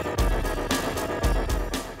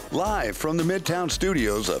Live from the Midtown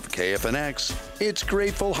studios of KFNX, it's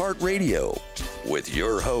Grateful Heart Radio with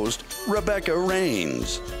your host, Rebecca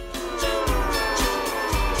Rains.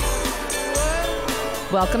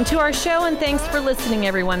 Welcome to our show, and thanks for listening,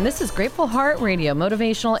 everyone. This is Grateful Heart Radio,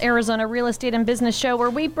 motivational Arizona real estate and business show where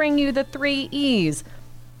we bring you the 3 E's.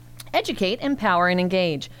 Educate, empower, and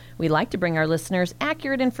engage. We like to bring our listeners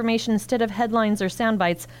accurate information instead of headlines or sound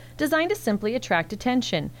bites designed to simply attract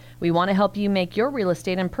attention. We want to help you make your real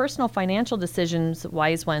estate and personal financial decisions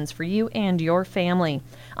wise ones for you and your family.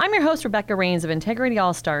 I'm your host, Rebecca Rains of Integrity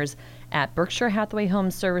All-Stars at Berkshire Hathaway Home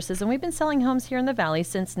Services, and we've been selling homes here in the Valley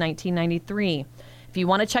since 1993. If you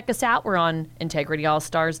want to check us out, we're on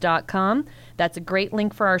integrityallstars.com. That's a great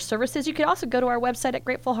link for our services. You could also go to our website at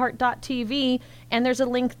gratefulheart.tv, and there's a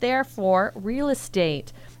link there for real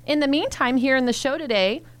estate. In the meantime, here in the show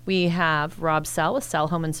today, we have Rob Sell with Sell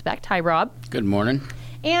Home Inspect. Hi, Rob. Good morning.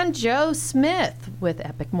 And Joe Smith with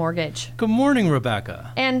Epic Mortgage. Good morning,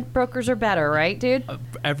 Rebecca. And brokers are better, right, dude?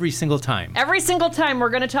 Every single time. Every single time we're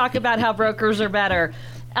going to talk about how brokers are better.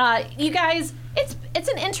 You guys, it's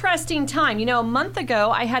an interesting time. You know, a month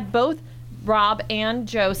ago, I had both Rob and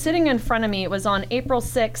Joe sitting in front of me. It was on April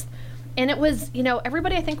 6th. And it was, you know,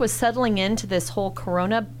 everybody I think was settling into this whole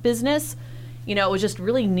Corona business. You know, it was just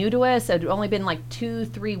really new to us. It had only been like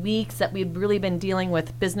 2-3 weeks that we'd really been dealing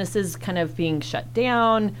with businesses kind of being shut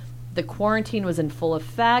down. The quarantine was in full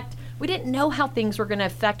effect. We didn't know how things were going to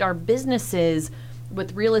affect our businesses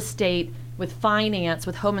with real estate, with finance,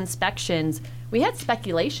 with home inspections. We had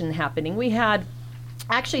speculation happening. We had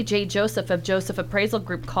actually Jay Joseph of Joseph Appraisal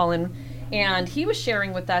Group call in, and he was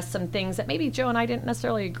sharing with us some things that maybe Joe and I didn't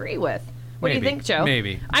necessarily agree with. What do you think, Joe?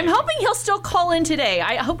 Maybe. I'm hoping he'll still call in today.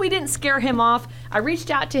 I hope we didn't scare him off. I reached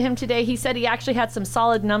out to him today. He said he actually had some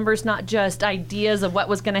solid numbers, not just ideas of what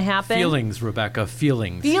was going to happen. Feelings, Rebecca,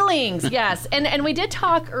 feelings. Feelings, yes. And we did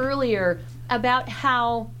talk earlier about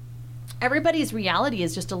how everybody's reality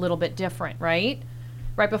is just a little bit different, right?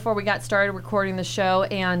 Right before we got started recording the show,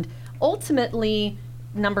 and ultimately,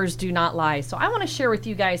 numbers do not lie. So I want to share with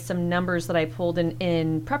you guys some numbers that I pulled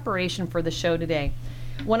in preparation for the show today.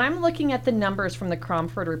 When I'm looking at the numbers from the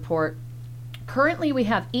Cromford report, currently we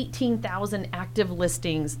have 18,000 active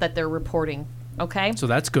listings that they're reporting, okay? So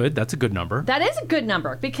that's good. That's a good number. That is a good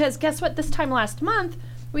number, because guess what? This time last month,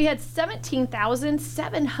 we had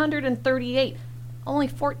 17,738, only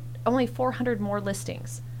 400 more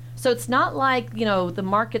listings. So it's not like, you know, the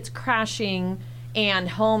market's crashing and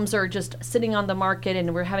homes are just sitting on the market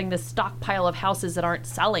and we're having this stockpile of houses that aren't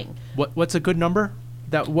selling. What's a good number?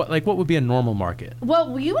 What would be a normal market?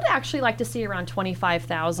 Well, we would actually like to see around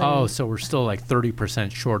 25,000. Oh, so we're still like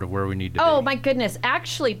 30% short of where we need to be. Oh, my goodness.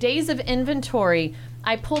 Actually, days of inventory,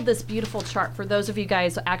 I pulled this beautiful chart. For those of you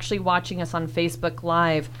guys actually watching us on Facebook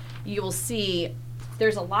Live, you will see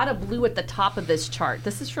there's a lot of blue at the top of this chart.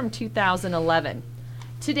 This is from 2011.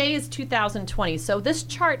 Today is 2020. So this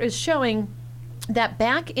chart is showing that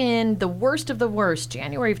back in the worst of the worst,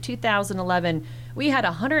 January of 2011, we had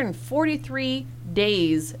 143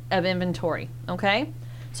 days of inventory, okay?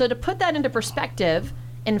 So to put that into perspective,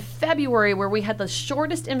 in February, where we had the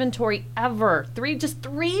shortest inventory ever, just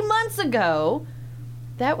 3 months ago,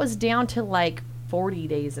 that was down to like 40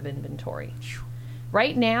 days of inventory.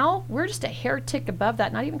 Right now, we're just a hair tick above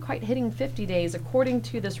that, not even quite hitting 50 days, according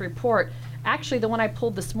to this report. Actually, the one I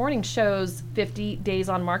pulled this morning shows 50 days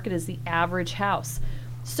on market is the average house.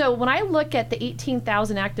 So when I look at the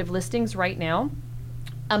 18,000 active listings right now,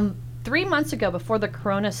 3 months ago, before the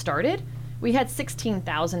Corona started, we had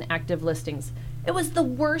 16,000 active listings. It was the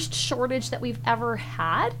worst shortage that we've ever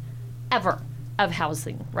had, of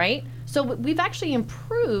housing, right? So we've actually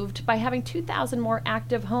improved by having 2,000 more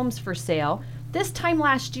active homes for sale. This time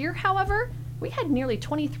last year, however, we had nearly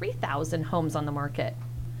 23,000 homes on the market.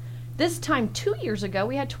 This time 2 years ago,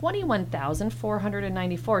 we had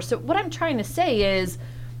 21,494. So what I'm trying to say is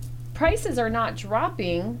prices are not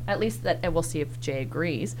dropping, at least that, and we'll see if Jay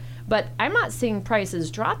agrees, but I'm not seeing prices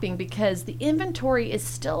dropping because the inventory is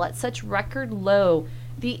still at such record low.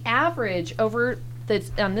 The average on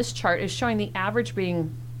this chart is showing the average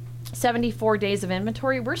being 74 days of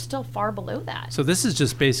inventory. We're still far below that. So this is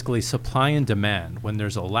just basically supply and demand. When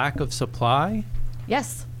there's a lack of supply,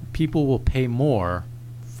 yes, people will pay more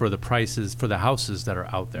for the prices for the houses that are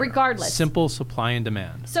out there. Regardless. Simple supply and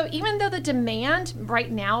demand. So even though the demand right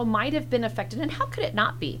now might have been affected, and how could it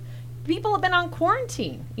not be? People have been on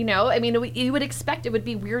quarantine, you know? I mean, you would expect it would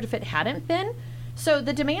be weird if it hadn't been. So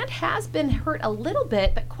the demand has been hurt a little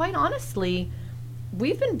bit, but quite honestly,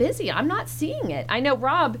 we've been busy. I'm not seeing it. I know,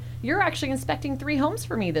 Rob, you're actually inspecting 3 homes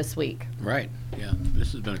for me this week. Right. Yeah.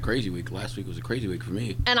 This has been a crazy week. Last week was a crazy week for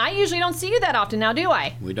me. And I usually don't see you that often now, do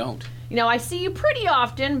I? We don't. You know, I see you pretty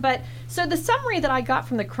often, but so the summary that I got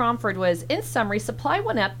from the Cromford was, in summary, supply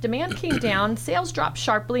went up, demand came down, sales dropped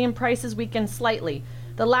sharply, and prices weakened slightly.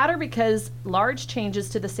 The latter because large changes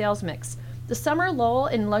to the sales mix. The summer lull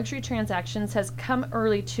in luxury transactions has come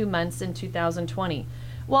early 2 months in 2020.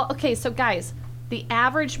 Well, okay, so guys, the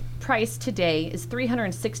average price today is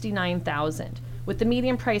 $369,000, with the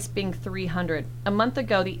median price being $300,000. A month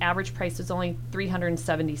ago, the average price was only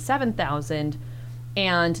 $377,000,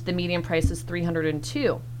 and the median price is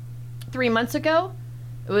 $302,000. 3 months ago,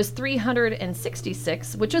 it was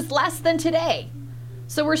 $366,000, which is less than today.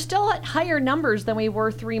 So we're still at higher numbers than we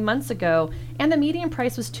were 3 months ago, and the median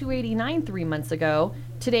price was $289,000 3 months ago.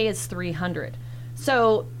 Today is $300,000.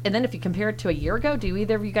 So, and then if you compare it to a year ago, do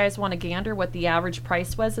either of you guys want to gander what the average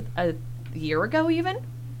price was a year ago even?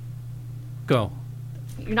 Go.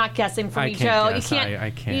 You're not guessing for I me, can't Joe. guess. You can't. I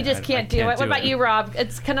can't. You just can't do it. What about you, Rob?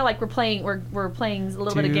 It's kind of like we're playing a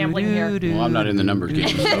little bit of gambling here. Well, I'm not in the numbers game,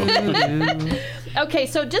 so. Okay,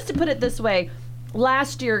 so just to put it this way,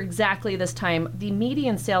 last year exactly this time, the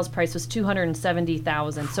median sales price was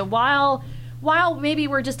 $270,000. So while maybe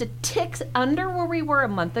we're just a tick under where we were a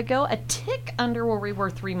month ago, a tick under where we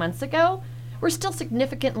were 3 months ago, we're still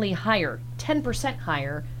significantly higher, 10%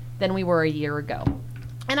 higher than we were a year ago.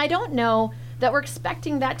 And I don't know that we're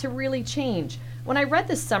expecting that to really change. When I read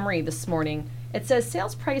the summary this morning, it says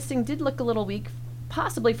sales pricing did look a little weak,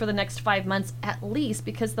 possibly for the next 5 months at least,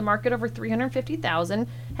 because the market over $350,000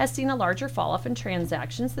 has seen a larger fall off in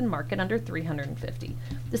transactions than market under $350,000.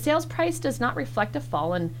 The sales price does not reflect a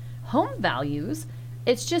fall in home values.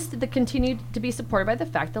 It's just that they continue to be supported by the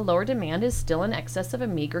fact the lower demand is still in excess of a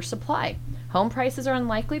meager supply. Home prices are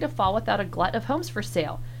unlikely to fall without a glut of homes for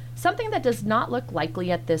sale, something that does not look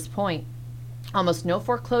likely at this point. Almost no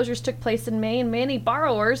foreclosures took place in May, and many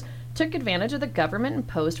borrowers took advantage of the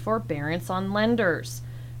government-imposed forbearance on lenders.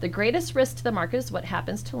 The greatest risk to the market is what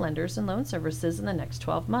happens to lenders and loan services in the next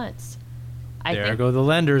 12 months. There go the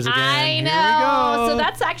lenders again. I know. Here we go. So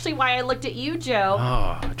that's actually why I looked at you, Joe.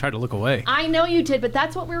 Oh, I tried to look away. I know you did, but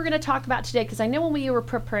that's what we were going to talk about today, because I know when we were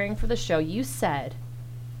preparing for the show, you said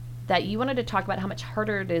that you wanted to talk about how much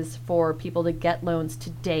harder it is for people to get loans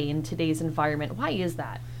today in today's environment. Why is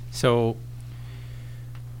that? So,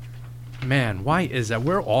 man, why is that?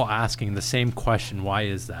 We're all asking the same question. Why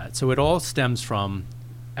is that? So it all stems from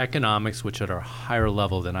economics, which are at a higher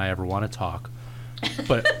level than I ever want to talk.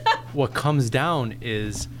 But what comes down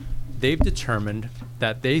is they've determined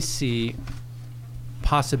that they see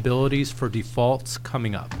possibilities for defaults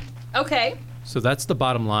coming up. Okay. So that's the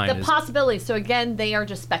bottom line. The possibility. So again, they are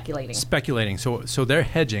just speculating. Speculating. So they're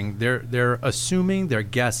hedging. They're assuming, they're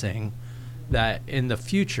guessing that in the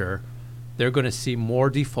future they're going to see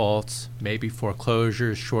more defaults, maybe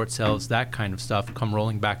foreclosures, short sales, that kind of stuff come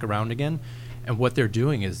rolling back around again. And what they're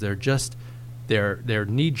doing is they're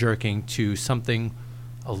knee-jerking to something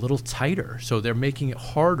a little tighter. So they're making it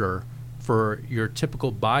harder for your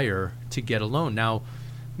typical buyer to get a loan. Now,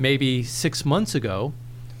 maybe 6 months ago,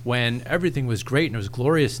 when everything was great and it was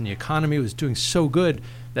glorious and the economy was doing so good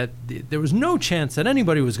that there was no chance that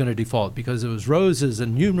anybody was going to default because it was roses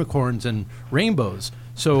and unicorns and rainbows.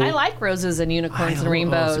 So I like roses and unicorns and Oh,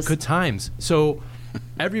 rainbows. it's good times. So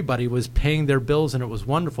everybody was paying their bills and it was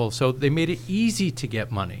wonderful. So they made it easy to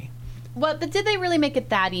get money. Well, but did they really make it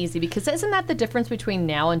that easy? Because isn't that the difference between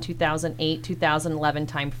now and 2008, 2011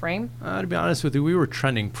 time frame? To be honest with you, we were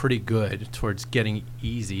trending pretty good towards getting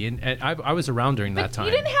easy. And I was around during that time.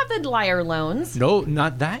 You didn't have the liar loans. No,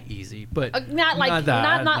 not that easy. But Not like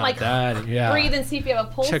that, yeah. breathe and see if you have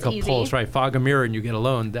a pulse. Check a easy. pulse, right? Fog a mirror and you get a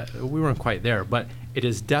loan. We weren't quite there. But it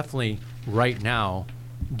is definitely right now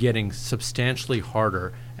getting substantially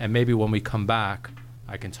harder. And maybe when we come back,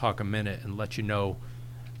 I can talk a minute and let you know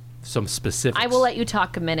some specifics. I will let you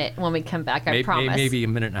talk a minute when we come back, I promise. Maybe a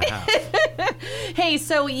minute and a half. Hey,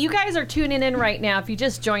 so you guys are tuning in right now. If you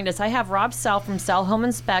just joined us, I have Rob Sell from Sell Home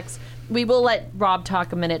Inspects. We will let Rob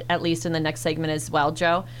talk a minute, at least in the next segment as well,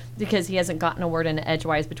 Joe, because he hasn't gotten a word in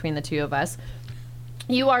edgewise between the two of us.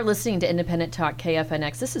 You are listening to Independent Talk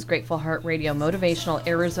KFNX. This is Grateful Heart Radio, motivational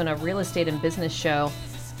Arizona real estate and business show.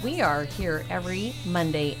 We are here every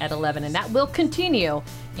Monday at 11, and that will continue.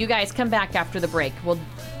 You guys come back after the break. We'll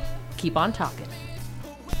keep on talking.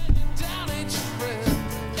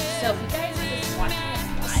 So if you guys are just watching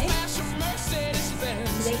us live,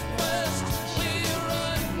 today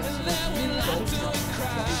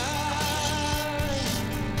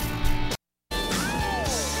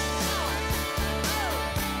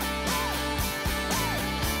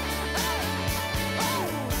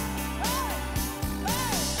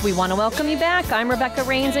We want to welcome you back. I'm Rebecca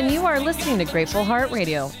Rains, and you are listening to Grateful Heart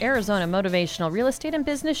Radio, Arizona motivational real estate and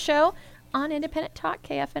business show on Independent Talk,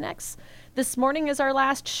 KFNX. This morning is our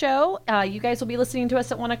last show. You guys will be listening to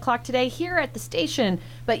us at 1 o'clock today here at the station,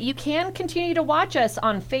 but you can continue to watch us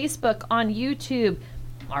on Facebook, on YouTube,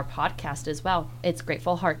 our podcast as well. It's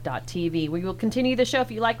gratefulheart.tv. We will continue the show if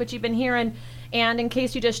you like what you've been hearing. And in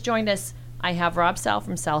case you just joined us, I have Rob Sell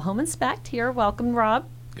from Sell Home Inspect here. Welcome, Rob.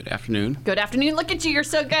 Good afternoon. Good afternoon. Look at you. You're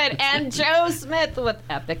so good. And Joe Smith with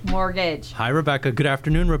Epic Mortgage. Hi, Rebecca. Good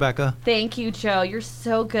afternoon, Rebecca. Thank you, Joe. You're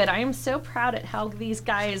so good. I am so proud at how these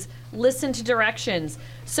guys listen to directions.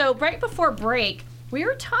 So right before break, we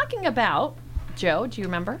were talking about, Joe, do you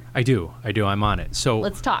remember? I do. I'm on it. So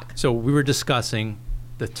let's talk. So we were discussing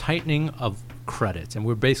the tightening of credit, and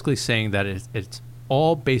we're basically saying that it's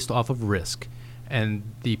all based off of risk, and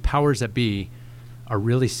the powers that be are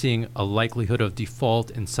really seeing a likelihood of default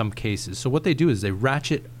in some cases. So what they do is they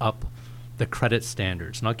ratchet up the credit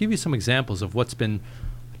standards. And I'll give you some examples of what's been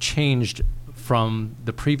changed from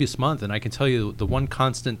the previous month. And I can tell you the one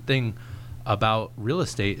constant thing about real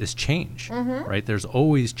estate is change, right? There's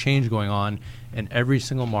always change going on in every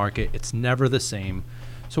single market. It's never the same.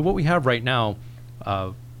 So what we have right now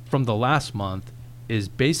from the last month is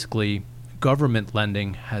basically government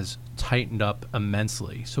lending has tightened up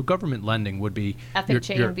immensely. So government lending would be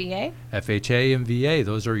FHA and VA? FHA and VA.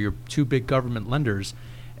 Those are your two big government lenders.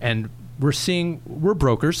 And we're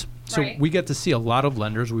brokers, so right. We get to see a lot of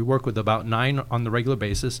lenders. We work with about 9 on the regular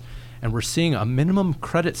basis, and we're seeing a minimum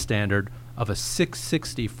credit standard of a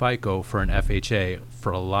 660 FICO for an FHA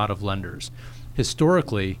for a lot of lenders.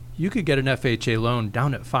 Historically, you could get an FHA loan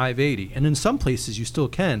down at 580, and in some places you still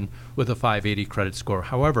can with a 580 credit score.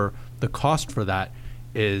 However, the cost for that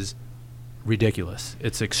is ridiculous.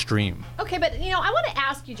 It's extreme. Okay, but I want to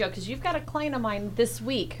ask you, Joe, because you've got a client of mine this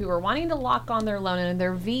week who are wanting to lock on their loan in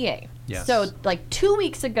their VA. Yes. So like 2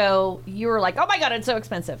 weeks ago, you were like, oh my God, it's so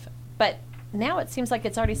expensive. But now it seems like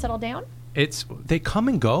it's already settled down? They come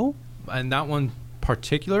and go, and that one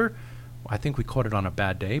particular, I think we caught it on a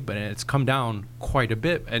bad day, but it's come down quite a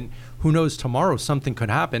bit. And who knows, tomorrow something could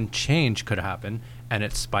happen, change could happen, and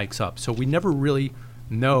it spikes up. So we never really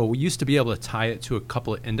know. We used to be able to tie it to a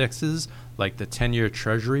couple of indexes, like the 10-year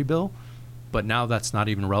Treasury bill, but now that's not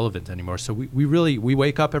even relevant anymore. So we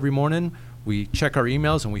wake up every morning, we check our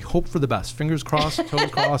emails, and we hope for the best. Fingers crossed,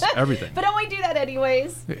 toes crossed, everything. But don't we do that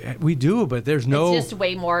anyways? We do, but there's no... It's just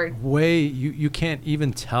way more... You can't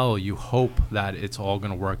even tell. You hope that it's all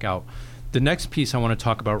going to work out. The next piece I want to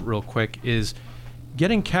talk about real quick is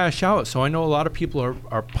getting cash out. So I know a lot of people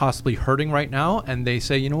are possibly hurting right now, and they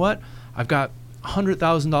say, you know what, I've got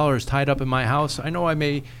 $100,000 tied up in my house. I know I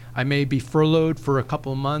may be furloughed for a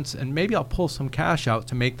couple of months, and maybe I'll pull some cash out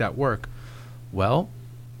to make that work. Well,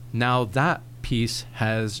 now that piece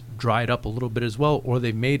has dried up a little bit as well, or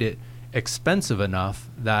they've made it expensive enough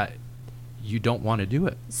that you don't want to do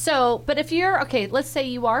it. So, but if you're, okay, let's say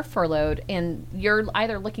you are furloughed and you're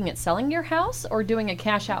either looking at selling your house or doing a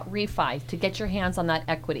cash out refi to get your hands on that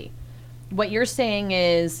equity. What you're saying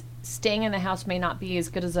is staying in the house may not be as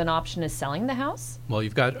good as an option as selling the house? Well,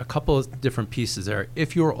 you've got a couple of different pieces there.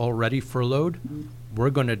 If you're already furloughed, we're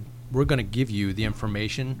going to give you the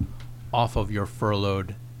information off of your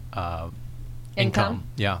furloughed income.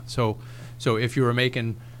 Yeah. So if you were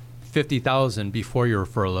making $50,000 before you were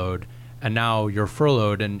furloughed, and now you're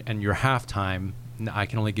furloughed and you're half time, I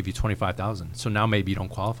can only give you $25,000. So now maybe you don't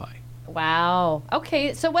qualify. Wow.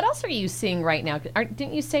 Okay. So what else are you seeing right now?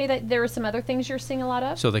 Didn't you say that there are some other things you're seeing a lot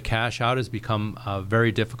of? So the cash out has become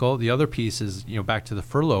very difficult. The other piece is, back to the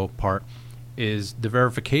furlough part, is the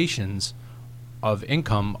verifications of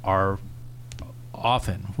income are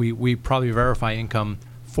often. We probably verify income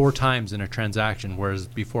 4 times in a transaction, whereas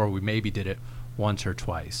before we maybe did it once or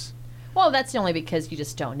twice. Well, that's only because you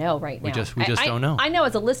just don't know right now. We just don't know. I know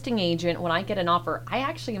as a listing agent, when I get an offer, I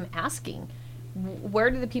actually am asking, where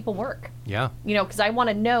do the people work? Yeah. Because I want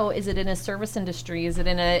to know, is it in a service industry? Is it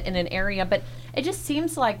in an area? But it just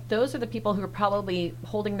seems like those are the people who are probably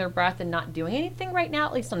holding their breath and not doing anything right now,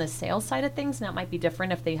 at least on the sales side of things. Now it might be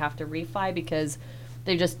different if they have to refi because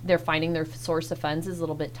they're finding their source of funds is a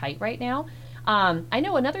little bit tight right now. I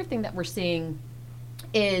know another thing that we're seeing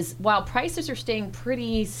is while prices are staying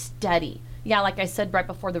pretty steady, like I said right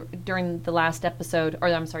before during the last episode, or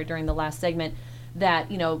I'm sorry, during the last segment,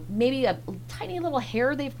 that maybe a tiny little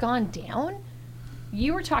hair they've gone down.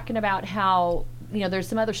 You were talking about how there's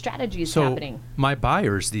some other strategies happening. My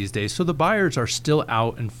buyers these days, so the buyers are still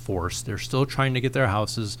out in force. They're still trying to get their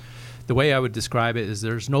houses. The way I would describe it is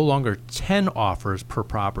there's no longer 10 offers per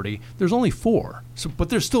property. There's only 4. But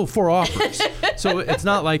there's still 4 offers. So it's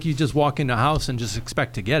not like you just walk into a house and just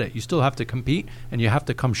expect to get it. You still have to compete, and you have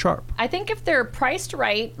to come sharp. I think if they're priced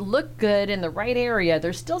right, look good in the right area,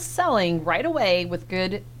 they're still selling right away with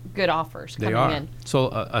good offers coming in. So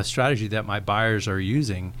a strategy that my buyers are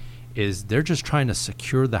using is they're just trying to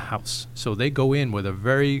secure the house. So they go in with a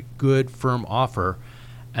very good, firm offer,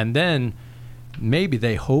 and then maybe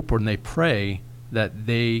they hope or they pray that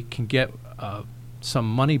they can get some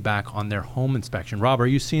money back on their home inspection. Rob, are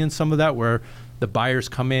you seeing some of that where the buyers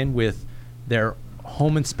come in with their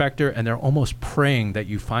home inspector and they're almost praying that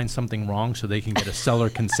you find something wrong so they can get a seller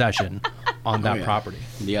concession on that property?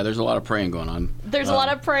 Yeah, there's a lot of praying going on. There's a lot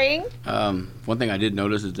of praying? One thing I did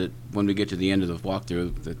notice is that when we get to the end of the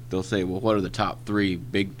walkthrough, that they'll say, well, what are the top 3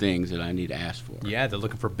 big things that I need to ask for? Yeah, they're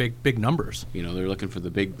looking for big numbers. They're looking for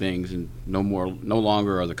the big things, and no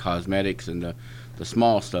longer are the cosmetics and the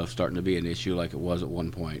small stuff starting to be an issue like it was at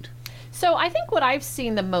one point. So I think what I've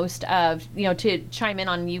seen the most of, to chime in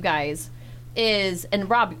on you guys, is, and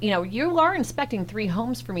Rob, you are inspecting 3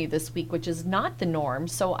 homes for me this week, which is not the norm.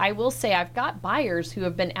 So I will say I've got buyers who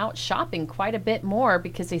have been out shopping quite a bit more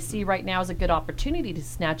because they see right now is a good opportunity to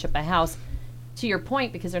snatch up a house, to your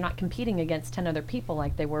point, because they're not competing against 10 other people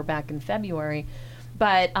like they were back in February.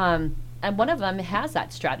 But, and one of them has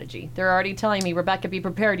that strategy. They're already telling me, Rebecca, be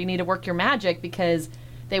prepared. You need to work your magic, because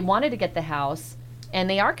they wanted to get the house and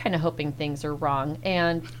they are kind of hoping things are wrong.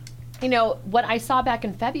 And, what I saw back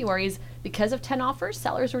in February is, because of 10 offers,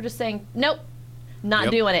 sellers were just saying, nope, not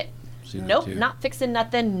doing it. Nope, not fixing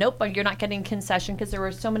nothing. Nope, you're not getting concession, because there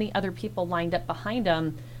were so many other people lined up behind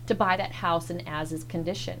them to buy that house in as-is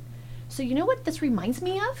condition. So you know what this reminds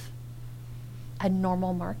me of? A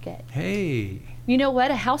normal market. Hey. You know what?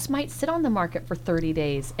 A house might sit on the market for 30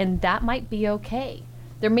 days, and that might be okay.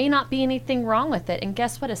 There may not be anything wrong with it. And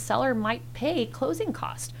guess what? A seller might pay closing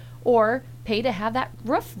cost, or pay to have that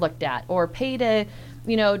roof looked at, or pay to,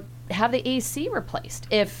 have the AC replaced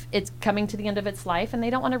if it's coming to the end of its life and they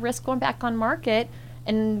don't want to risk going back on market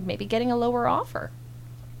and maybe getting a lower offer.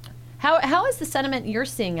 How is the sentiment you're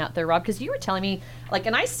seeing out there, Rob? Because you were telling me,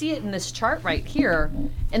 and I see it in this chart right here,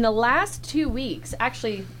 in the last 2 weeks,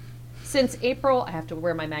 actually, since April, I have to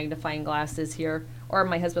wear my magnifying glasses here, or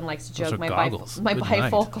my husband likes to joke, my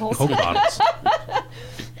bifocals. Coke bottles.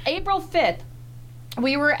 April 5th,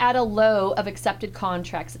 we were at a low of accepted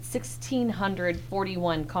contracts at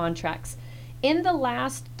 1,641 contracts. In the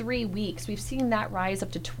last 3 weeks, we've seen that rise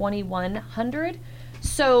up to 2,100.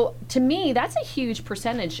 So to me, that's a huge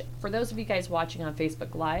percentage. For those of you guys watching on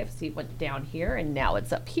Facebook Live, see, it went down here and now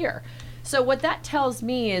it's up here. So what that tells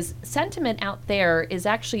me is sentiment out there is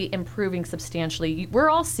actually improving substantially. We're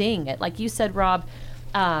all seeing it. Like you said, Rob,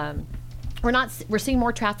 we're seeing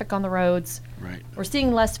more traffic on the roads. Right. We're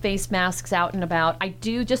seeing less face masks out and about. I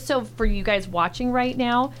do, just so for you guys watching right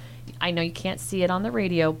now, I know you can't see it on the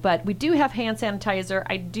radio, but we do have hand sanitizer.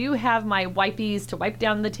 I do have my wipies to wipe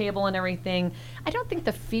down the table and everything. I don't think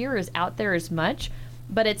the fear is out there as much,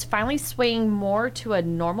 but it's finally swaying more to a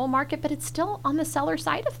normal market, but it's still on the seller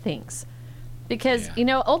side of things. Because,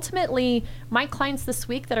 ultimately, my clients this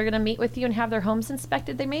week that are going to meet with you and have their homes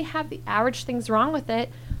inspected, they may have the average things wrong with it,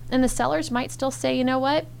 and the sellers might still say, you know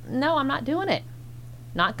what? No, I'm not doing it.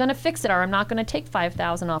 Not going to fix it, or I'm not going to take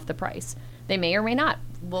 $5,000 off the price. They may or may not.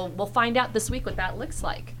 We'll find out this week what that looks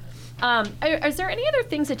like. Is there any other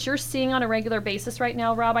things that you're seeing on a regular basis right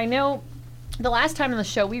now, Rob? I know the last time on the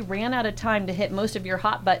show, we ran out of time to hit most of your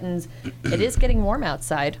hot buttons. It is getting warm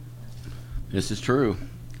outside. This is true.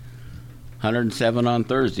 107 on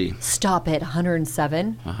Thursday. Stop it,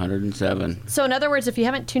 107? 107. So in other words, if you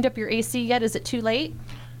haven't tuned up your AC yet, is it too late?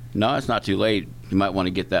 No, it's not too late. You might want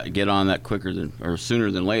to get on that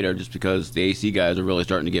sooner than later, just because the AC guys are really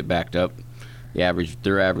starting to get backed up.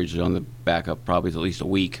 Their average on the backup probably is at least a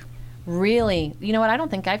week. Really? You know what? I don't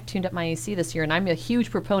think I've tuned up my AC this year, and I'm a huge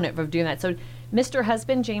proponent of doing that. So, Mr.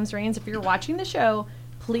 Husband, James Rains, if you're watching the show,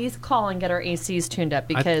 please call and get our ACs tuned up,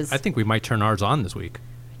 because I think we might turn ours on this week.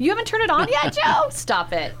 You haven't turned it on yet, Joe?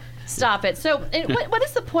 Stop it. Stop it. So what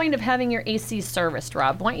is the point of having your AC serviced,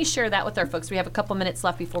 Rob? Why don't you share that with our folks? We have a couple minutes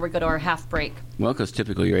left before we go to our half break. Well, because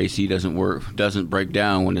typically your AC doesn't break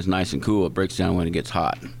down when it's nice and cool. It breaks down when it gets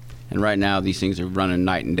hot. And right now these things are running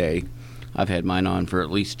night and day. I've had mine on for at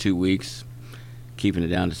least 2 weeks, keeping it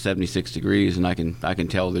down to 76 degrees, and I can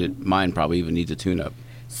tell that mine probably even needs a tune-up.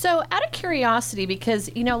 So out of curiosity, because,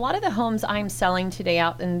 a lot of the homes I'm selling today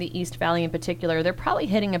out in the East Valley in particular, they're probably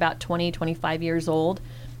hitting about 20, 25 years old.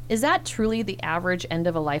 Is that truly the average end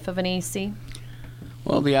of a life of an AC?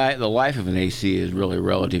 Well, the life of an AC is really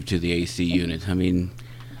relative to the AC unit. I mean,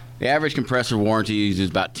 the average compressor warranty is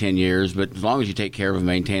about 10 years, but as long as you take care of them,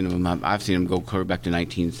 maintain them, I've seen them go clear back to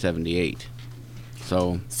 1978.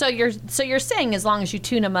 So you're saying as long as you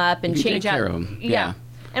tune them up and you change take out, care of them, yeah.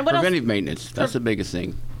 And what preventive else? maintenance, that's the biggest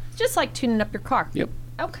thing. Just like tuning up your car. Yep.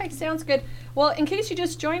 Okay, sounds good. Well, in case you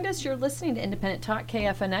just joined us, you're listening to Independent Talk,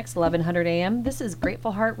 KFNX, 1100 AM. This is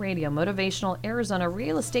Grateful Heart Radio, motivational Arizona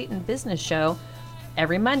real estate and business show.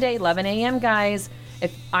 Every Monday, 11 a.m., guys.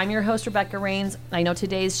 If I'm your host, Rebecca Rains. I know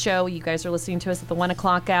today's show, you guys are listening to us at the 1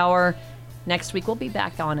 o'clock hour. Next week, we'll be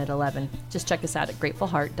back on at 11. Just check us out at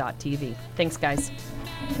gratefulheart.tv. Thanks, guys.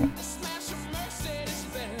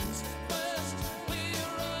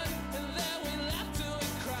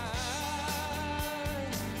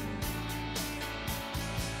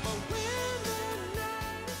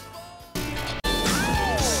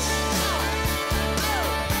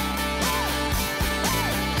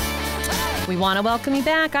 We want to welcome you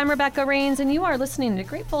back. I'm Rebecca Rains, and you are listening to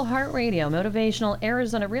Grateful Heart Radio, motivational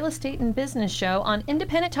Arizona real estate and business show on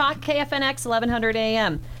Independent Talk, KFNX, 1100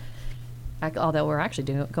 AM. Although we're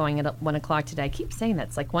actually going at 1 o'clock today. I keep saying that.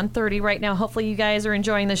 It's like 1:30 right now. Hopefully you guys are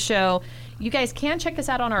enjoying the show. You guys can check us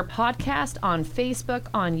out on our podcast, on Facebook,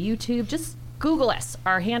 on YouTube. Just Google us.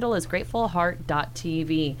 Our handle is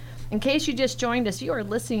gratefulheart.tv. In case you just joined us, you are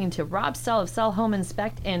listening to Rob Sell of Sell Home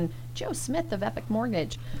Inspect and Joe Smith of Epic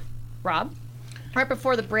Mortgage. Rob, right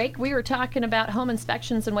before the break, we were talking about home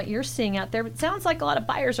inspections and what you're seeing out there. It sounds like a lot of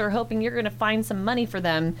buyers are hoping you're going to find some money for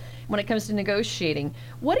them when it comes to negotiating.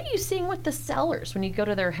 What are you seeing with the sellers when you go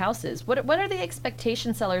to their houses? What are the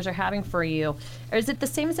expectations sellers are having for you? Or is it the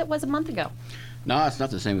same as it was a month ago? No, it's not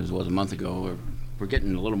the same as it was a month ago. We're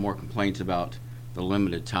getting a little more complaints about the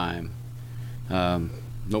limited time.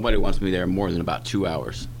 Nobody wants me there more than about 2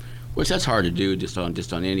 hours. Which that's hard to do just on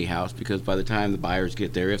any house, because by the time the buyers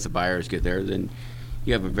get there, if the buyers get there, then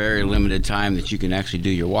you have a very limited time that you can actually do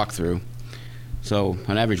your walkthrough. So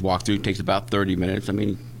an average walkthrough takes about 30 minutes. I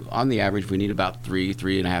mean, on the average, we need about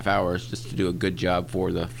 3.5 hours just to do a good job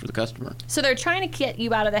for the customer. So they're trying to get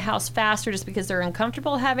you out of the house faster just because they're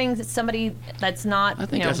uncomfortable having somebody that's not. I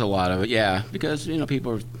think that's a lot of it, yeah, because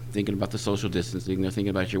people are thinking about the social distancing. They're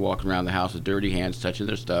thinking about you walking around the house with dirty hands touching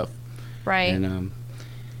their stuff. Right. And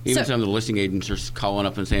even some of the listing agents are calling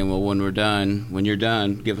up and saying, well, when you're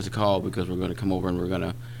done, give us a call, because we're going to come over and we're going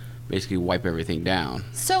to basically wipe everything down.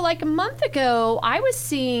 So like a month ago, I was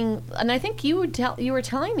seeing, and I think you were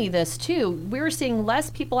telling me this too, we were seeing less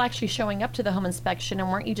people actually showing up to the home inspection. And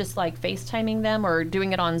weren't you just like FaceTiming them or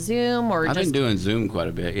doing it on Zoom? I've been doing Zoom quite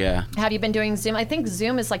a bit, yeah. Have you been doing Zoom? I think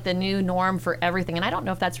Zoom is like the new norm for everything, and I don't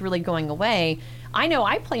know if that's really going away. I know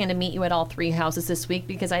I plan to meet you at all 3 houses this week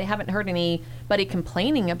because I haven't heard anybody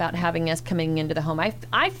complaining about having us coming into the home.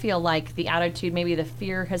 I feel like the attitude, maybe the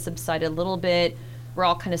fear has subsided a little bit. We're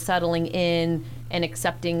all kind of settling in and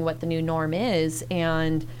accepting what the new norm is.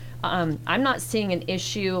 And I'm not seeing an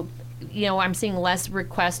issue. I'm seeing less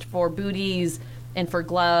requests for booties and for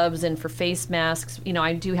gloves and for face masks.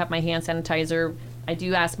 I do have my hand sanitizer. I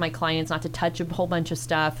do ask my clients not to touch a whole bunch of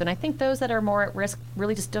stuff. And I think those that are more at risk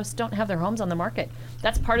really just don't have their homes on the market.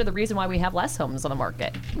 That's part of the reason why we have less homes on the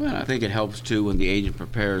market. Well, I think it helps, too, when the agent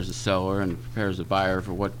prepares the seller and prepares the buyer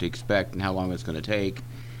for what to expect and how long it's going to take,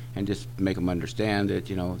 and just make them understand that,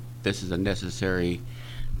 this is a necessary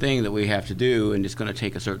thing that we have to do, and it's going to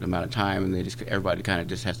take a certain amount of time, and everybody kind of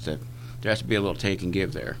just has to, there has to be a little take and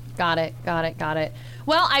give there. Got it.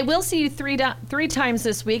 Well, I will see you three times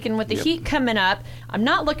this week, and with the heat coming up, I'm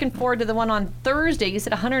not looking forward to the one on Thursday. You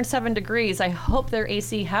said 107 degrees. I hope their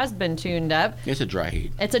AC has been tuned up. It's a dry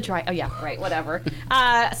heat. Oh yeah, right, whatever.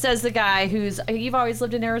 Says the guy you've always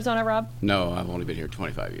lived in Arizona, Rob? No, I've only been here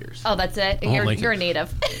 25 years. Oh, that's it? You're a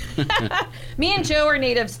native. Me and Joe are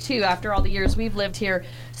natives too, after all the years we've lived here.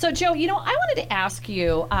 So Joe, I wanted to ask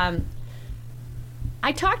you,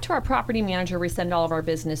 I talked to our property manager we send all of our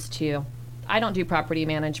business to. I don't do property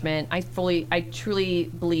management. I truly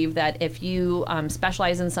believe that if you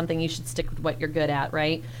specialize in something, you should stick with what you're good at,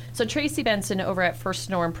 right? So Tracy Benson over at First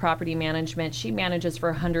Norm Property Management, she manages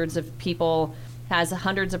for hundreds of people, has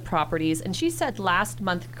hundreds of properties, and she said last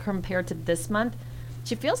month compared to this month,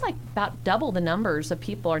 she feels like about double the numbers of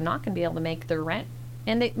people are not going to be able to make their rent.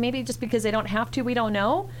 And maybe just because they don't have to, we don't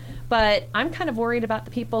know. But I'm kind of worried about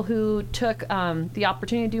the people who took the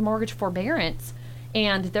opportunity to do mortgage forbearance,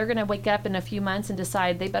 and they're going to wake up in a few months and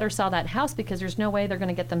decide they better sell that house because there's no way they're going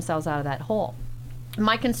to get themselves out of that hole.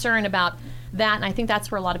 My concern about that, and I think that's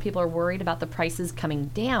where a lot of people are worried about the prices coming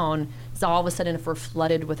down, is all of a sudden if we're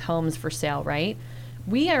flooded with homes for sale, right?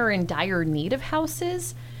 we are in dire need of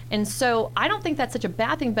houses. And so I don't think that's such a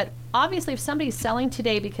bad thing. But obviously, if somebody's selling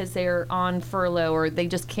today because they're on furlough or they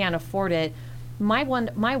just can't afford it, my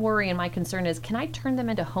worry and my concern is, can I turn them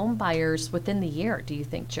into home buyers within the year, do you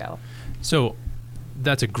think, Joe? So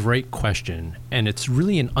that's a great question, and it's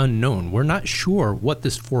really an unknown. We're not sure what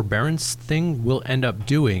this forbearance thing will end up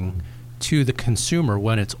doing to the consumer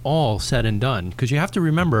when it's all said and done, because you have to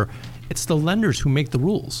remember, it's the lenders who make the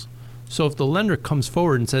rules. So if the lender comes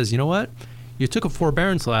forward and says, you know what, you took a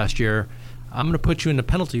forbearance last year, I'm going to put you in the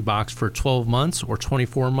penalty box for 12 months or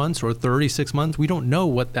 24 months or 36 months. We don't know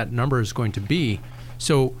what that number is going to be.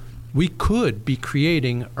 So we could be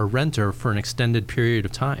creating a renter for an extended period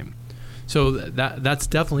of time. So that's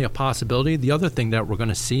definitely a possibility. The other thing that we're going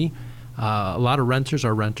to see, a lot of renters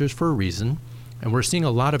are renters for a reason. And we're seeing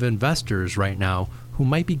a lot of investors right now who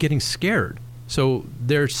might be getting scared. So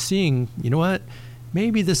they're seeing, you know what,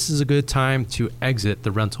 maybe this is a good time to exit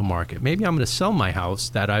the rental market. Maybe I'm going to sell my house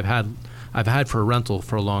that I've had for a rental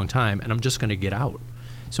for a long time, and I'm just going to get out.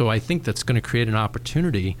 So I think that's going to create an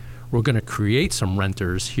opportunity. We're going to create some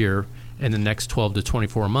renters here in the next 12 to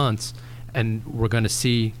 24 months, and we're going to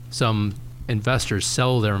see some investors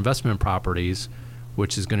sell their investment properties,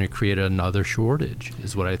 which is going to create another shortage,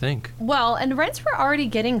 is what I think. Well, and rents were already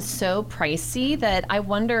getting so pricey that I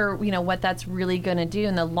wonder, what that's really going to do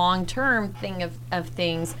in the long-term thing of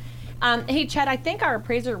things. Hey, Chad, I think our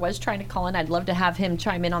appraiser was trying to call in. I'd love to have him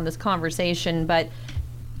chime in on this conversation. But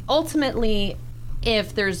ultimately,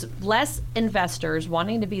 if there's less investors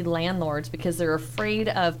wanting to be landlords because they're afraid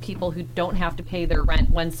of people who don't have to pay their rent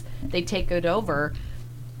once they take it over,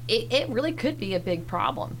 it really could be a big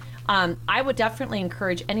problem. I would definitely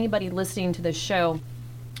encourage anybody listening to this show,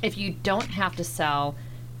 if you don't have to sell,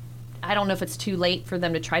 I don't know if it's too late for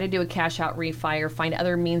them to try to do a cash out refi or find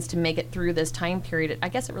other means to make it through this time period. I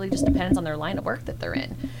guess it really just depends on their line of work that they're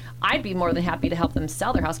in. I'd be more than happy to help them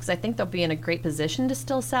sell their house because I think they'll be in a great position to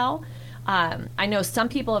still sell. I know some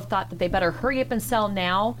people have thought that they better hurry up and sell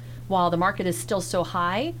now while the market is still so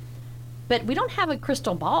high. But we don't have a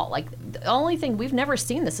crystal ball. Like, the only thing, we've never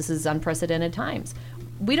seen this. This is unprecedented times.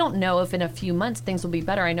 We don't know if in a few months things will be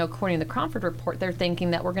better. I know according to the Cromford report, they're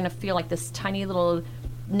thinking that we're going to feel like this tiny little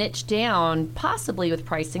niche down, possibly with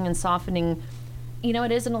pricing and softening.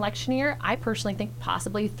 It is an election year. I personally think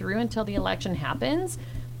possibly through until the election happens.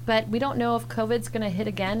 But we don't know if COVID's going to hit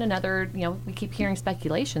again. We keep hearing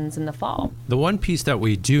speculations in the fall. The one piece that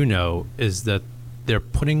we do know is that they're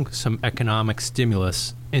putting some economic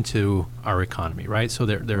stimulus into our economy, right? So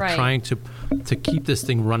they're right. Trying to keep this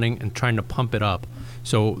thing running and trying to pump it up.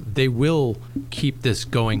 So they will keep this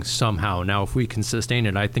going somehow. Now, if we can sustain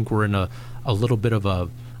it, I think we're in a little bit of a,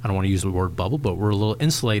 I don't want to use the word bubble, but we're a little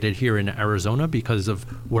insulated here in Arizona because of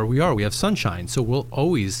where we are. We have sunshine. So we'll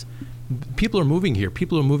always, people are moving here.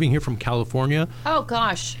 People are moving here from California. Oh,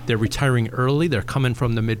 gosh. They're retiring early. They're coming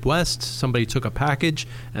from the Midwest. Somebody took a package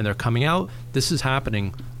and they're coming out. This is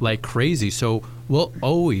happening like crazy. So we'll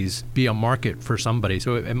always be a market for somebody.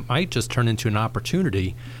 So it might just turn into an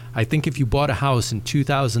opportunity. I think if you bought a house in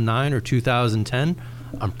 2009 or 2010,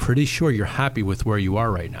 I'm pretty sure you're happy with where you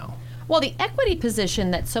are right now. Well, the equity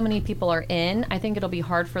position that so many people are in, I think it'll be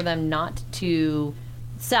hard for them not to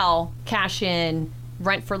sell, cash in,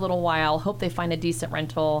 rent for a little while, hope they find a decent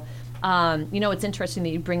rental. It's interesting that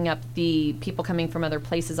you bring up the people coming from other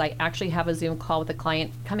places. I actually have a Zoom call with a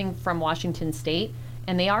client coming from Washington State,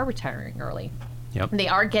 and they are retiring early. Yep. They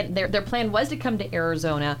are getting their plan was to come to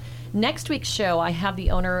Arizona. Next week's show, I have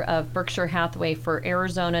the owner of Berkshire Hathaway for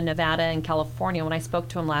Arizona, Nevada, and California. When I spoke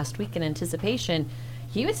to him last week in anticipation,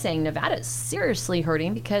 he was saying Nevada is seriously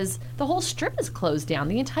hurting because the whole strip is closed down.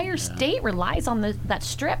 The entire state relies on that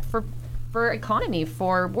strip for economy,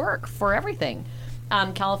 for work, for everything.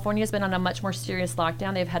 California's been on a much more serious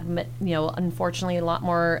lockdown. They've had, unfortunately, a lot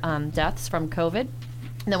more deaths from COVID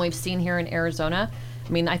than we've seen here in Arizona.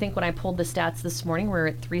 I mean, I think when I pulled the stats this morning, we're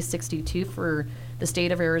at 362 for the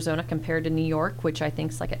state of Arizona compared to New York, which I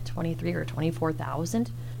think is like at 23 or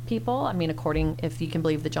 24,000 people. I mean, according, if you can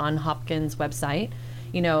believe the Johns Hopkins website,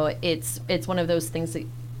 it's one of those things that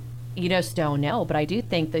you just don't know. But I do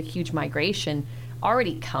think the huge migration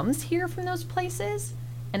already comes here from those places.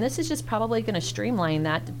 And this is just probably going to streamline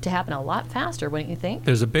that to happen a lot faster, wouldn't you think?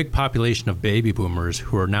 There's a big population of baby boomers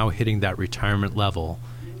who are now hitting that retirement level.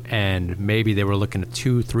 And maybe they were looking at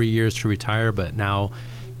 2-3 years to retire, but now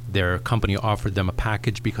their company offered them a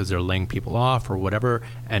package because they're laying people off or whatever,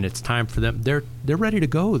 and it's time for them. They're ready to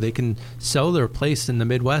go. They can sell their place in the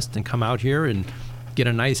Midwest and come out here and get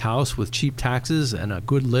a nice house with cheap taxes and a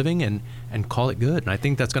good living and call it good. And I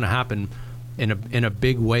think that's going to happen in a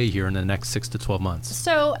big way here in the next 6 to 12 months.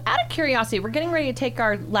 So, out of curiosity, we're getting ready to take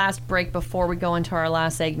our last break before we go into our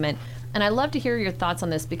last segment. And I'd love to hear your thoughts on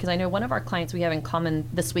this because I know one of our clients we have in common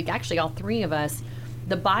this week, actually all three of us,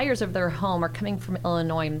 the buyers of their home are coming from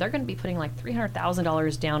Illinois, and they're going to be putting like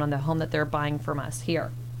 $300,000 down on the home that they're buying from us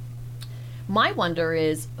here. My wonder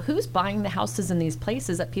is who's buying the houses in these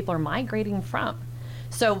places that people are migrating from?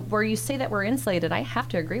 So where you say that we're insulated, I have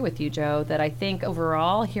to agree with you, Joe, that I think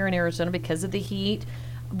overall here in Arizona, because of the heat,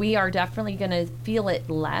 we are definitely going to feel it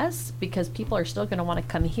less because people are still going to want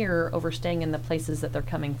to come here over staying in the places that they're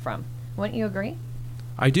coming from. Wouldn't you agree?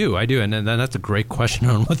 I do. And then that's a great question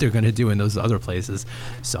on what they're going to do in those other places.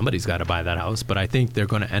 Somebody's got to buy that house, but I think they're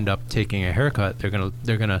going to end up taking a haircut. They're going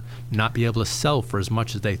to not be able to sell for as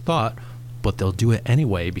much as they thought, but they'll do it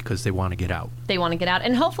anyway because they want to get out. They want to get out,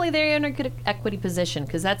 and hopefully they're in a good equity position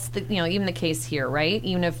because that's the even the case here, right?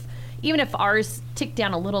 Even if ours ticked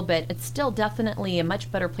down a little bit, it's still definitely a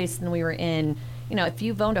much better place than we were in. If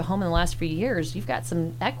you've owned a home in the last few years, you've got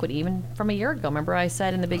some equity, even from a year ago. Remember I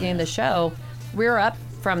said in the beginning of the show, we're up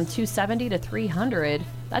from 270 to 300.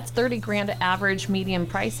 That's $30,000 average median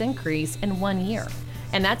price increase in 1 year.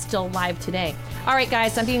 And that's still live today. All right,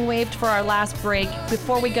 guys, I'm being waved for our last break.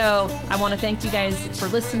 Before we go, I want to thank you guys for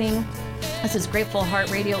listening. This is Grateful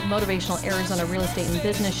Heart Radio, motivational Arizona real estate and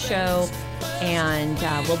business show. And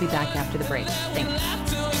we'll be back after the break. Thanks.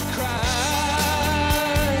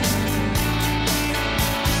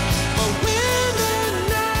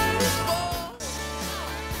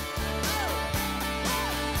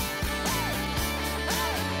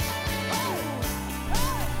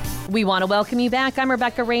 We want to welcome you back. I'm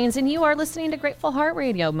Rebecca Rains, and you are listening to Grateful Heart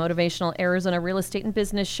Radio, motivational Arizona real estate and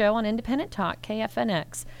business show on Independent Talk,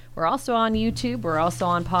 KFNX. We're also on YouTube. We're also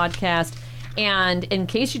on podcast. And in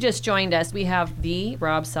case you just joined us, we have the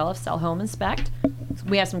Rob Sell of Sell Home Inspect.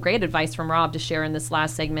 We have some great advice from Rob to share in this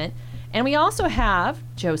last segment. And we also have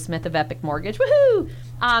Joe Smith of Epic Mortgage. Woohoo!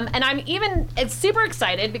 And it's super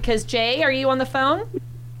excited because, Jay, are you on the phone?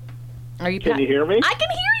 Can you hear me? I can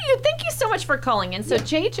hear you. Thank you so much for calling in. So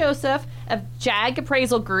Jay Joseph of JAG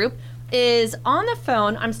Appraisal Group is on the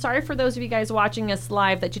phone. I'm sorry for those of you guys watching us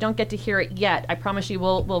live that you don't get to hear it yet. I promise you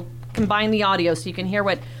we'll combine the audio so you can hear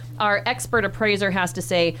what our expert appraiser has to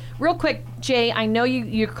say. Real quick, Jay, I know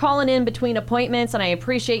you're calling in between appointments, and I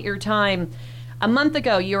appreciate your time. A month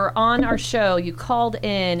ago, you were on our show. You called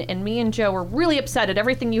in, and me and Joe were really upset at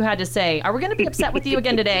everything you had to say. Are we going to be upset with you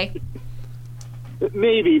again today?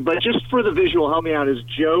 Maybe, but just for the visual, help me out. Is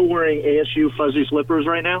Joe wearing ASU fuzzy slippers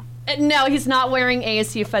right now? No, he's not wearing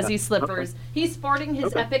ASU fuzzy slippers. Okay. He's sporting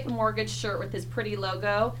his Epic Mortgage shirt with his pretty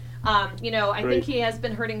logo. I think he has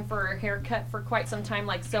been hurting for a haircut for quite some time,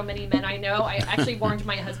 like so many men I know. I actually warned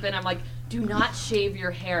my husband, I'm like, do not shave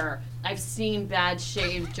your hair. I've seen bad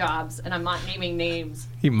shave jobs, and I'm not naming names.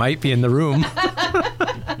 He might be in the room.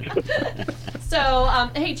 So,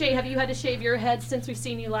 hey, Jay, have you had to shave your head since we've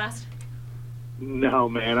seen you last? No,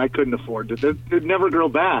 man, I couldn't afford it. It'd never grow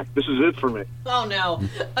back. This is it for me. Oh, no.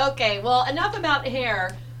 Okay, well, enough about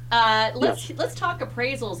hair. Let's talk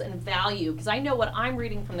appraisals and value, because I know what I'm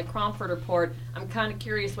reading from the Cromford Report. I'm kind of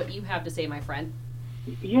curious what you have to say, my friend.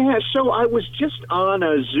 Yeah, so I was just on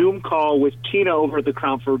a Zoom call with Tina over at the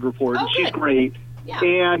Cromford Report, and she's great. Yeah.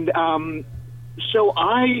 And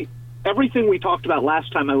everything we talked about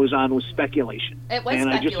last time I was on was speculation. It was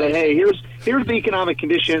and speculation. I just said, hey, here's the economic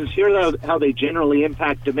conditions. Here's how they generally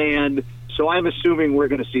impact demand. So I'm assuming we're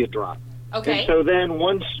going to see a drop. Okay. And so then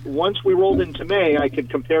once we rolled into May, I could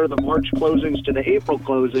compare the March closings to the April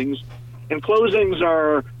closings. And closings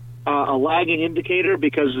are a lagging indicator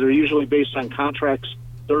because they're usually based on contracts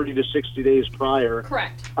 30 to 60 days prior.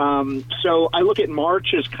 Correct. So I look at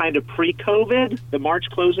March as kind of pre-COVID. The March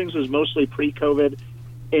closings is mostly pre-COVID.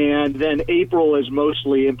 And then April is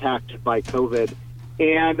mostly impacted by COVID.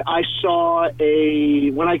 And I saw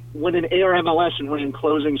when I went in ARMLS and went in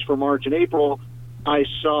closings for March and April, I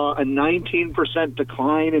saw a 19%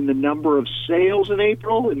 decline in the number of sales in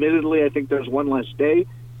April. Admittedly, I think there's one less day.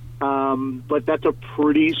 But that's a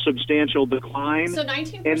pretty substantial decline. So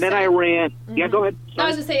 19%. And then I ran. Mm-hmm. Yeah, go ahead. I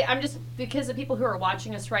was going to say, I'm just, because the people who are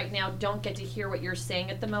watching us right now don't get to hear what you're saying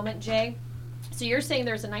at the moment, Jay. So you're saying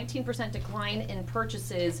there's a 19% decline in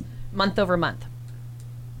purchases month over month.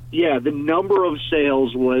 Yeah, the number of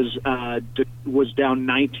sales was down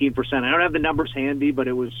 19%. I don't have the numbers handy, but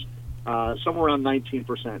it was somewhere around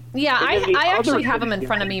 19%. Yeah, I actually have them in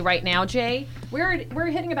front of me right now, Jay. We're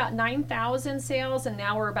hitting about 9,000 sales, and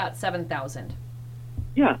now we're about 7,000.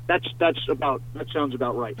 Yeah, that sounds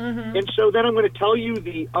about right. Mm-hmm. And so then I'm going to tell you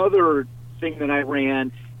the other thing that I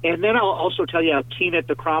ran, and then I'll also tell you how Tina at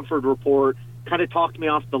the Cromford Report kind of talked me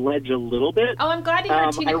off the ledge a little bit. Oh, I'm glad to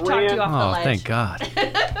hear Tina talked you off the ledge. Thank God.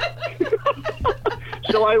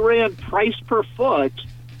 So I ran price per foot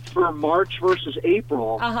for March versus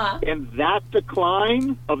April, and that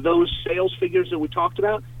decline of those sales figures that we talked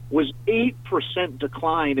about was 8%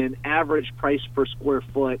 decline in average price per square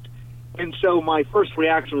foot. And so my first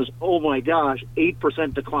reaction was, oh my gosh,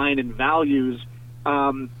 8% decline in values.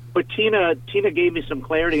 But Tina gave me some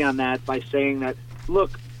clarity on that by saying that,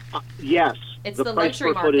 look, yes, it's the the price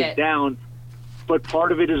luxury per foot market. is down, but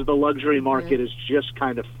part of it is the luxury market is just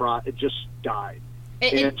kind of it just died.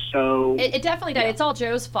 It definitely died. Yeah. It's all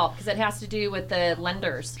Joe's fault because it has to do with the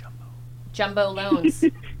lenders, jumbo loans. So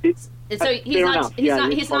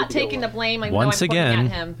he's not taking the blame. Even Once though I'm pointing again,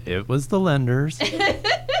 at him. it was the lenders.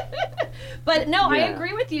 But no, I Yeah.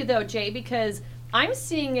 agree with you though, Jay, because I'm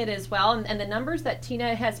seeing it as well, and the numbers that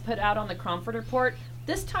Tina has put out on the Cromford Report.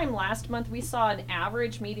 This time last month, we saw an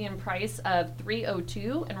average median price of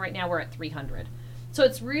 $302, and right now we're at $300. So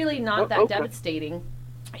it's really not that devastating.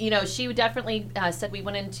 You know, she definitely said we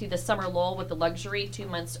went into the summer lull with the luxury 2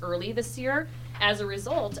 months early this year as a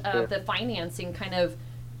result of the financing kind of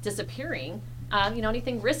disappearing.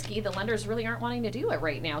 Anything risky, the lenders really aren't wanting to do it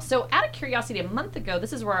right now. So out of curiosity, a month ago,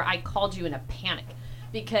 this is where I called you in a panic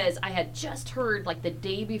because I had just heard like the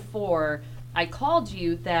day before I called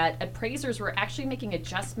you that appraisers were actually making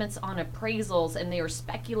adjustments on appraisals and they were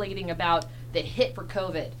speculating about the hit for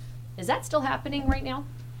COVID. Is that still happening right now?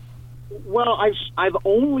 Well, I've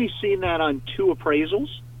only seen that on 2 appraisals,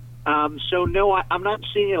 so no, I'm not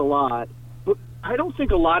seeing it a lot. But I don't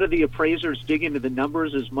think a lot of the appraisers dig into the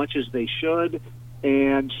numbers as much as they should,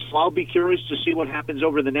 and so I'll be curious to see what happens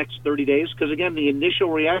over the next 30 days. Because again, the initial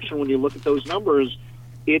reaction when you look at those numbers,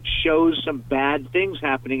 it shows some bad things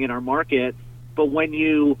happening in our market. But when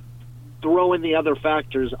you throw in the other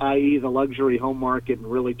factors, i.e. the luxury home market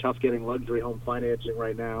and really tough getting luxury home financing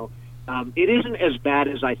right now, it isn't as bad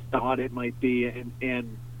as I thought it might be,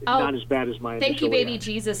 and not as bad as my initial Thank you, baby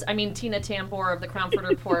reaction. Jesus. I mean, Tina Tambor of the Cromford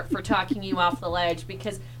Report for talking you off the ledge,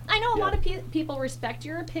 because I know a lot of people respect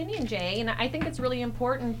your opinion, Jay, and I think it's really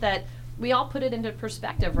important that we all put it into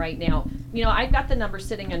perspective right now. You know, I've got the numbers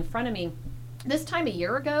sitting in front of me. This time a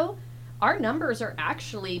year ago, our numbers are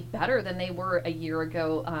actually better than they were a year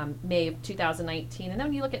ago, May of 2019. And then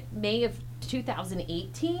when you look at May of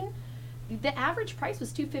 2018, the average price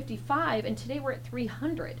was $255, and today we're at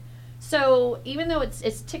 $300. So even though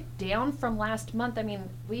it's ticked down from last month, I mean,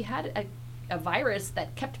 we had a virus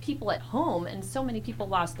that kept people at home, and so many people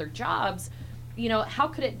lost their jobs. You know, how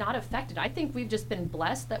could it not affect it? I think we've just been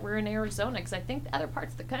blessed that we're in Arizona, because I think the other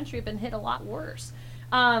parts of the country have been hit a lot worse.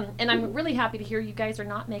 And I'm really happy to hear you guys are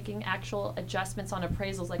not making actual adjustments on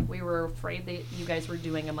appraisals like we were afraid that you guys were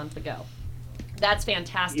doing a month ago. That's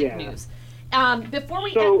fantastic news. Before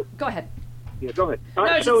we go ahead. Yeah, go ahead.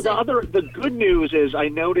 So the good news is I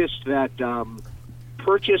noticed that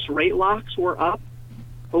purchase rate locks were up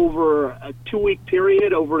over a 2-week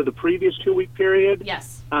period, over the previous 2-week period.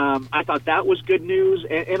 Yes. I thought that was good news,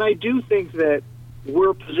 and I do think that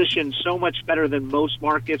we're positioned so much better than most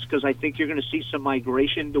markets because I think you're going to see some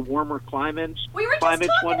migration to warmer climates. We were just talking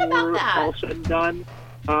when about we're that. all said and done.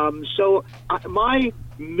 So my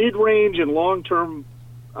mid-range and long-term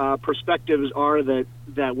perspectives are that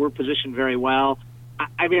we're positioned very well.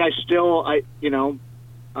 I mean,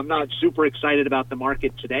 I'm not super excited about the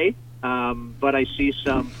market today, but I see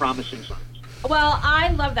some promising signs. Well,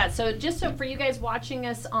 I love that. So for you guys watching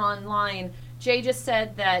us online, Jay just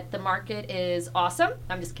said that the market is awesome.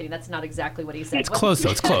 I'm just kidding. That's not exactly what he said. It's close,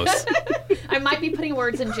 though. It's close. I might be putting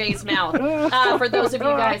words in Jay's mouth for those of you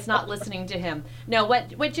guys not listening to him. No,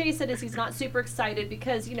 what Jay said is he's not super excited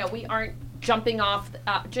because, we aren't jumping out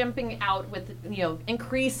with,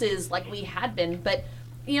 increases like we had been. But,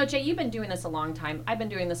 Jay, you've been doing this a long time. I've been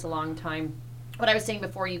doing this a long time. What I was saying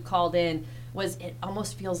before you called in was it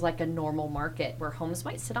almost feels like a normal market where homes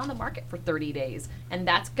might sit on the market for 30 days, and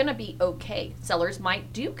that's going to be okay. Sellers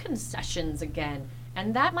might do concessions again,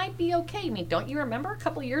 and that might be okay. I mean, don't you remember a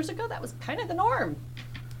couple of years ago that was kind of the norm?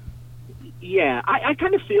 Yeah, I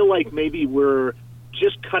kind of feel like maybe we're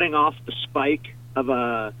just cutting off the spike of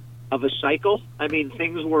a cycle. I mean,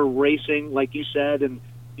 things were racing, like you said, and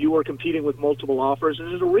you were competing with multiple offers.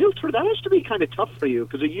 And as a realtor, that has to be kind of tough for you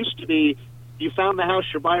because it used to be you found the house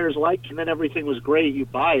your buyers liked, and then everything was great. You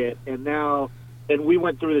buy it, and we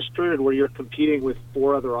went through this period where you're competing with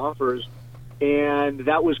 4 other offers, and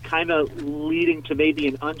that was kind of leading to maybe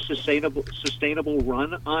an sustainable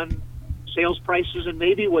run on sales prices. And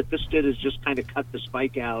maybe what this did is just kind of cut the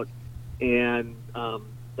spike out, and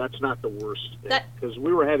that's not the worst because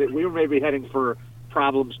we were maybe heading for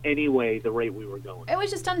problems anyway, the rate we were going. It was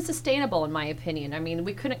just unsustainable, in my opinion. I mean,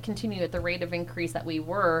 we couldn't continue at the rate of increase that we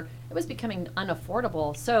were. It was becoming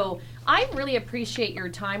unaffordable. So I really appreciate your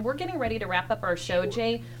time. We're getting ready to wrap up our show,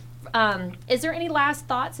 Jay. Is there any last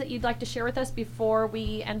thoughts that you'd like to share with us before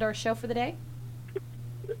we end our show for the day?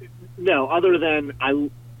 No, other than I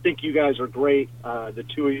think you guys are great. The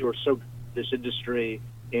two of you are so good at this industry,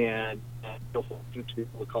 and feel free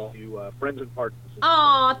to call you friends and partners.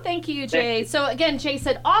 Aw, thank you, Jay. So again, Jay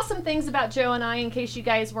said awesome things about Joe and I, in case you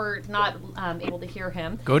guys were not able to hear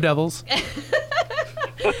him. Go Devils.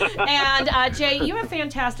 And Jay, you have a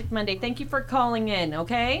fantastic Monday. Thank you for calling in,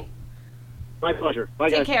 okay? My pleasure. Bye,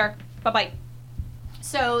 Take guys. care. Bye-bye.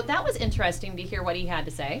 So that was interesting to hear what he had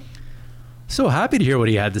to say. So happy to hear what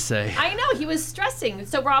he had to say. I know, he was stressing.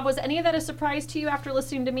 So Rob, was any of that a surprise to you after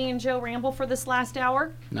listening to me and Joe ramble for this last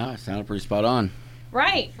hour? No, it sounded pretty spot on.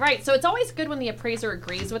 Right. So it's always good when the appraiser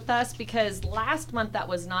agrees with us, because last month that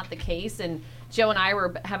was not the case, and Joe and I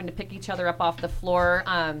were having to pick each other up off the floor.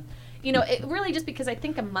 It really just because I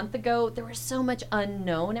think a month ago there was so much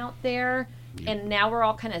unknown out there, and now we're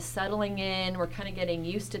all kind of settling in. We're kind of getting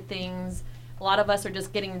used to things. A lot of us are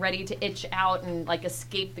just getting ready to itch out and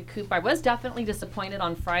escape the coop. I was definitely disappointed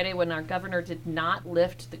on Friday when our governor did not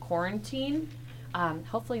lift the quarantine.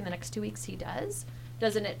 Hopefully in the next 2 weeks he does.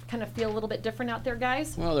 Doesn't it kind of feel a little bit different out there,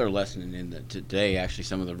 guys? Well, they're lessening in that today. Actually,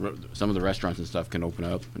 some of the restaurants and stuff can open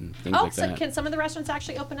up and things like So that. can some of the restaurants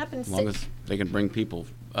actually open up and As long as they can bring people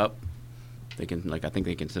up, they can. I think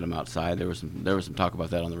they can sit them outside. There was some talk about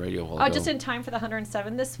that on the radio a while ago. just in time for the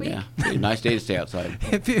 107 this week? Yeah, a nice day to stay outside.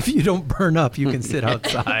 If you don't burn up, you can sit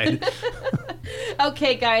outside.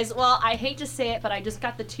 Okay, guys. Well, I hate to say it, but I just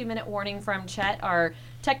got the 2-minute warning from Chet, our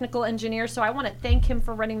technical engineer. So I want to thank him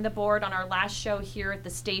for running the board on our last show here at the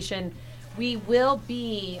station. We will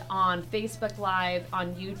be on Facebook Live,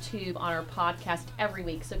 on YouTube, on our podcast every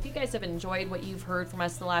week. So if you guys have enjoyed what you've heard from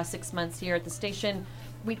us the last 6 months here at the station,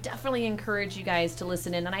 we definitely encourage you guys to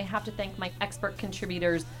listen in. And I have to thank my expert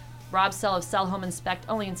contributors, Rob Sell of Sell Home Inspect,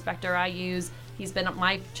 only inspector I use. He's been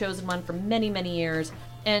my chosen one for many, many years.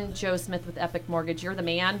 And Joe Smith with Epic Mortgage. You're the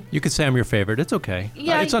man. You could say I'm your favorite. It's okay.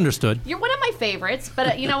 Yeah, It's understood. You're one of my favorites,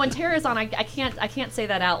 but when Tara's on, I can't say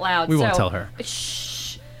that out loud. We won't tell her.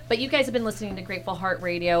 Shh. But you guys have been listening to Grateful Heart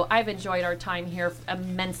Radio. I've enjoyed our time here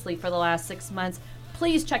immensely for the last 6 months.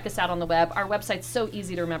 Please check us out on the web. Our website's so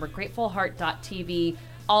easy to remember, gratefulheart.tv.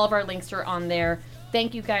 All of our links are on there.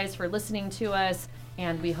 Thank you guys for listening to us,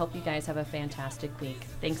 and we hope you guys have a fantastic week.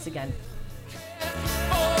 Thanks again.